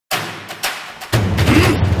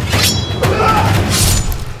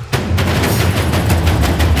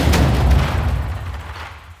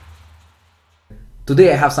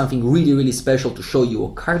Today I have something really special to show you,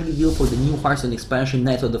 a card review for the new Hearthstone expansion,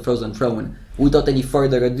 Knight of the Frozen Throne. Without any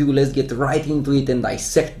further ado, let's get right into it and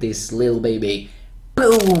dissect this little baby.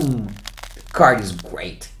 Boom! The card is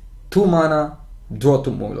great. 2 mana, draw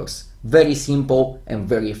 2 Murlocs. Very simple and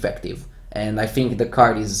very effective. And I think the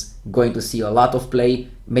card is going to see a lot of play,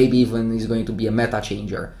 maybe even is going to be a meta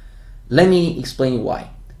changer. Let me explain why.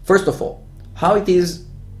 First of all, how it is,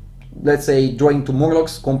 let's say, drawing 2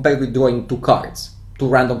 Murlocs compared with drawing 2 cards, 2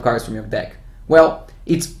 random cards from your deck. Well,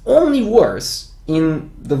 it's only worse in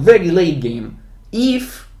the very late game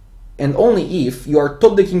if, and only if, you are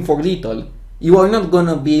top decking for lethal. You are not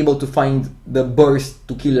gonna be able to find the burst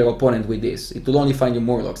to kill your opponent with this. It will only find your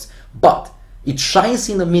Murlocs. But it shines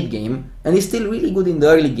in the mid game and is still really good in the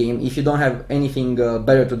early game if you don't have anything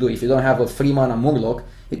better to do. If you don't have a 3 mana Murloc,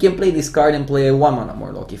 you can play this card and play a 1 mana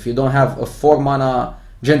Murloc. If you don't have a 4 mana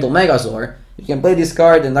Gentle Megazord, you can play this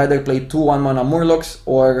card and either play 2 1 mana Murlocs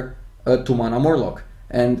or a 2 mana Murloc.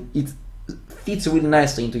 And it fits really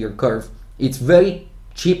nicely into your curve. It's very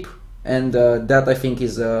cheap, and that I think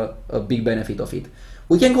is a big benefit of it.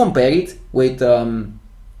 We can compare it with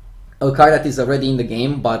a card that is already in the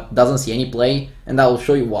game but doesn't see any play, and I will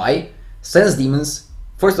show you why. Sense Demons.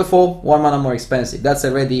 First of all, 1 mana more expensive. That's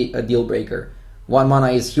already a deal breaker. 1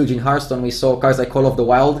 mana is huge in Hearthstone. We saw cards like Call of the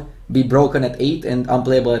Wild be broken at 8 and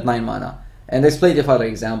unplayable at 9 mana. And there's plenty of other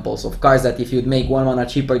examples of cards that if you'd make 1 mana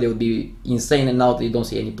cheaper, they would be insane, and now they don't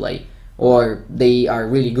see any play. Or they are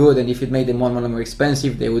really good, and if you'd made them 1 mana more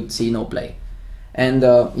expensive, they would see no play. And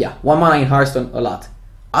yeah, 1 mana in Hearthstone, a lot.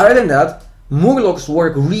 Other than that, Murlocs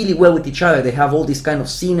work really well with each other. They have all these kind of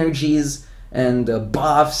synergies and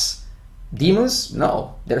buffs. Demons,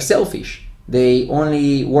 no, they're selfish. They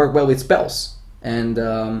only work well with spells. And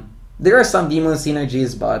there are some demon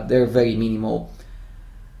synergies, but they're very minimal.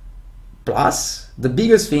 Plus, the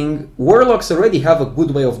biggest thing, Warlocks already have a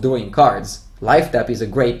good way of drawing cards. Life Tap is a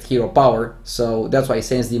great hero power, so that's why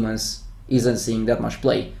Sense Demons isn't seeing that much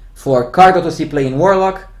play. For card draw to see play in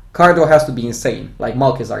Warlock, card draw has to be insane, like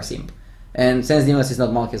Malkezar Simp. And Sense Demons is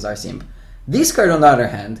not Malkezar Simp. This card, on the other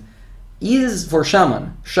hand, is for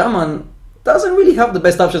Shaman. Shaman doesn't really have the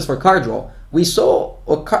best options for card draw. We saw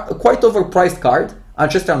a quite overpriced card,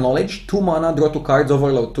 Ancestral Knowledge, 2 mana, draw 2 cards,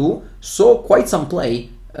 overload 2, saw quite some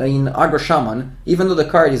play in Aggro Shaman, even though the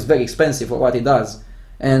card is very expensive for what it does.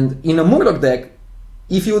 And in a Murloc deck,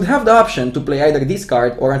 if you would have the option to play either this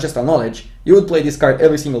card or Ancestral Knowledge, you would play this card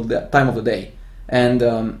every single time of the day.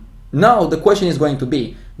 And now the question is going to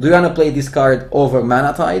be, do you want to play this card over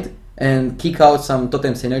Mana Tide and kick out some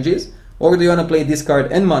totem synergies? Or do you want to play this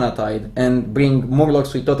card and Mana Tide and bring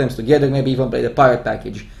Murlocs with totems together, maybe even play the Pirate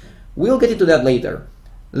package? We'll get into that later.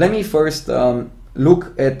 Let me first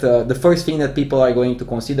look at the first thing that people are going to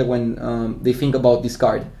consider when they think about this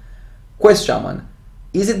card. Quest Shaman.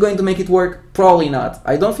 Is it going to make it work? Probably not.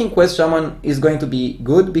 I don't think Quest Shaman is going to be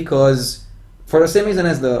good because, for the same reason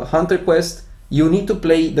as the Hunter quest, you need to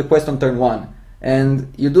play the quest on turn 1.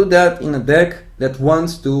 And you do that in a deck that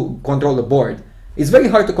wants to control the board. It's very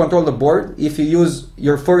hard to control the board if you use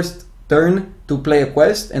your first turn to play a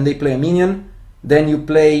quest and they play a minion, then you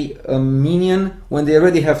play a minion when they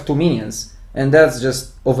already have 2 minions. And that's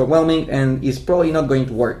just overwhelming and is probably not going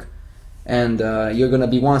to work. And you're gonna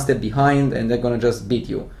be 1 step behind and they're gonna just beat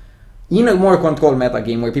you. In a more controlled meta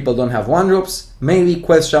game where people don't have 1-drops, maybe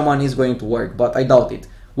Quest Shaman is going to work, but I doubt it.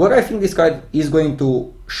 Where I think this card is going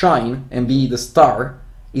to shine and be the star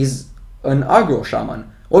is an Aggro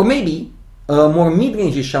Shaman. Or maybe a more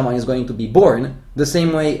mid-range Shaman is going to be born, the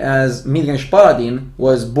same way as mid-range Paladin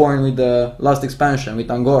was born with the last expansion, with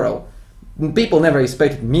Angoro. People never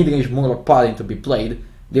expected mid-range Murloc Paladin to be played.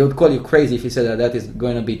 They would call you crazy if you said that that is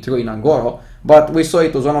going to be true in Angoro, but we saw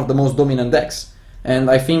it was one of the most dominant decks. And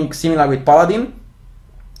I think similar with Paladin,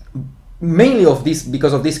 mainly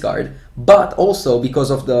because of this card, but also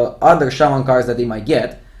because of the other Shaman cards that they might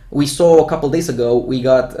get. We saw a couple days ago, we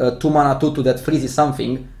got a 2 mana 2/2 that freezes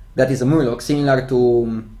something, that is a Murloc, similar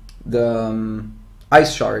to the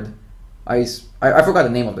Ice Shard. I forgot the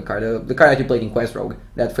name of the card, the card that you played in Quest Rogue,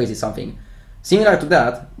 that freezes something. Similar to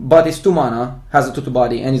that, but it's 2 mana, has a 2/2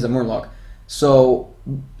 body, and is a Murloc. So,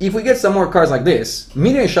 if we get some more cards like this,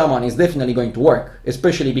 mid-range Shaman is definitely going to work,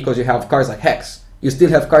 especially because you have cards like Hex. You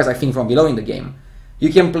still have cards like Think From Below in the game.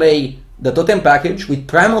 You can play the Totem package with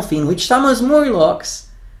Primal Fiend, which summons Murlocs,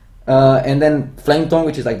 and then Flame Tongue,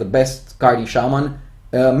 which is like the best card in Shaman.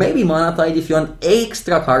 Maybe Mana Tide if you want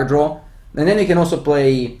extra card draw, and then you can also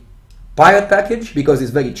play Pirate package because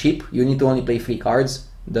it's very cheap. You need to only play 3 cards.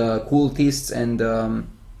 The Cultists and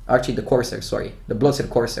actually the Corsair, sorry, the Bloodset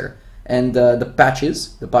Corsair, and the Patches,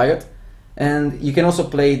 the Pirate. and you can also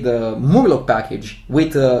play the Murloc package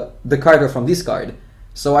with the card from this card.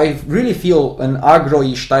 So I really feel an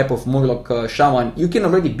aggro-ish type of Murloc Shaman you can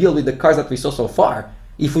already build with the cards that we saw so far.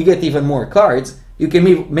 If we get even more cards, you can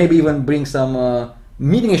maybe even bring some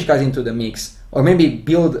mid-range cards into the mix, or maybe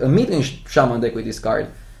build a mid-range Shaman deck with this card.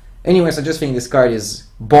 Anyways, I just think this card is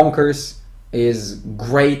bonkers, is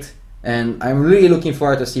great, and I'm really looking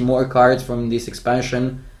forward to see more cards from this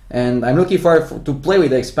expansion, and I'm looking forward to play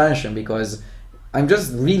with the expansion because I'm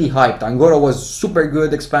just really hyped. Angoro was super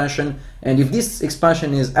good expansion, and if this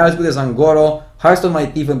expansion is as good as Angoro, Hearthstone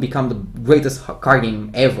might even become the greatest card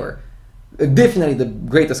game ever. Definitely the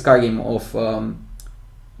greatest card game of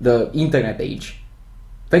the internet age.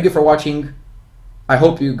 Thank you for watching. I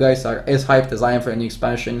hope you guys are as hyped as I am for a new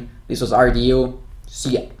expansion. This was RDU.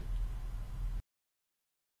 See ya.